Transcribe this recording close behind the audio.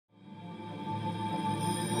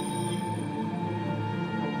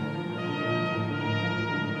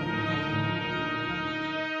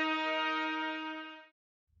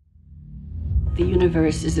The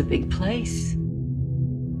universe is a big place.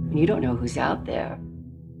 And you don't know who's out there.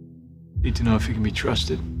 Need to know if he can be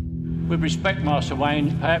trusted. With respect, Master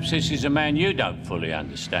Wayne, perhaps this is a man you don't fully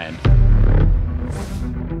understand.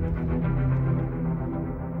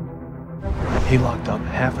 He locked up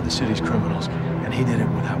half of the city's criminals, and he did it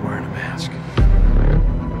without wearing a mask.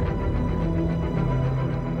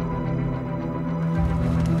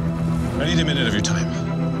 I need a minute of your time.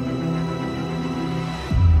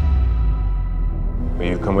 Will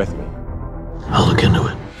you come with me? I'll look into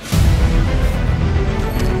it.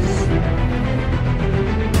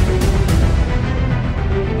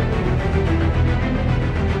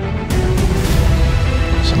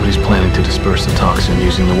 Somebody's planning to disperse the toxin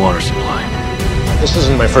using the water supply. This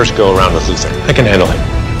isn't my first go around with Luther. I can handle him.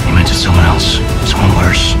 You meant to someone else, someone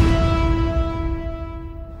worse.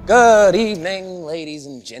 Good evening, ladies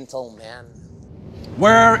and gentlemen.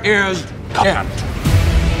 Where is Kent?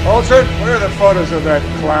 Alfred, where are the photos of that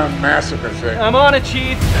clown massacre thing? I'm on it,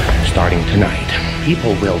 Chief. Starting tonight,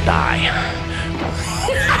 people will die.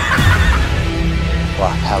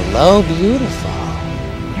 Well, hello,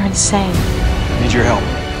 beautiful. You're insane. I need your help.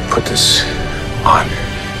 Put this on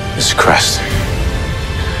this crest.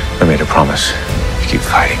 I made a promise to keep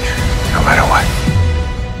fighting, no matter what.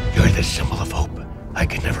 You're the symbol of hope I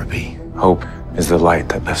could never be. Hope is the light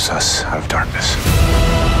that lifts us out of darkness.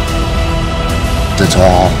 That's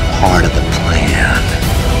all part of the plan.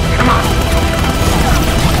 Come on!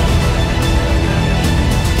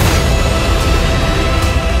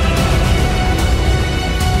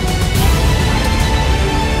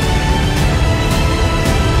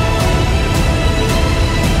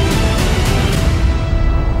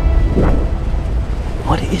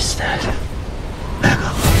 What is that?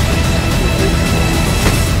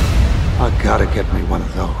 I gotta get me one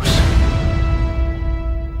of those.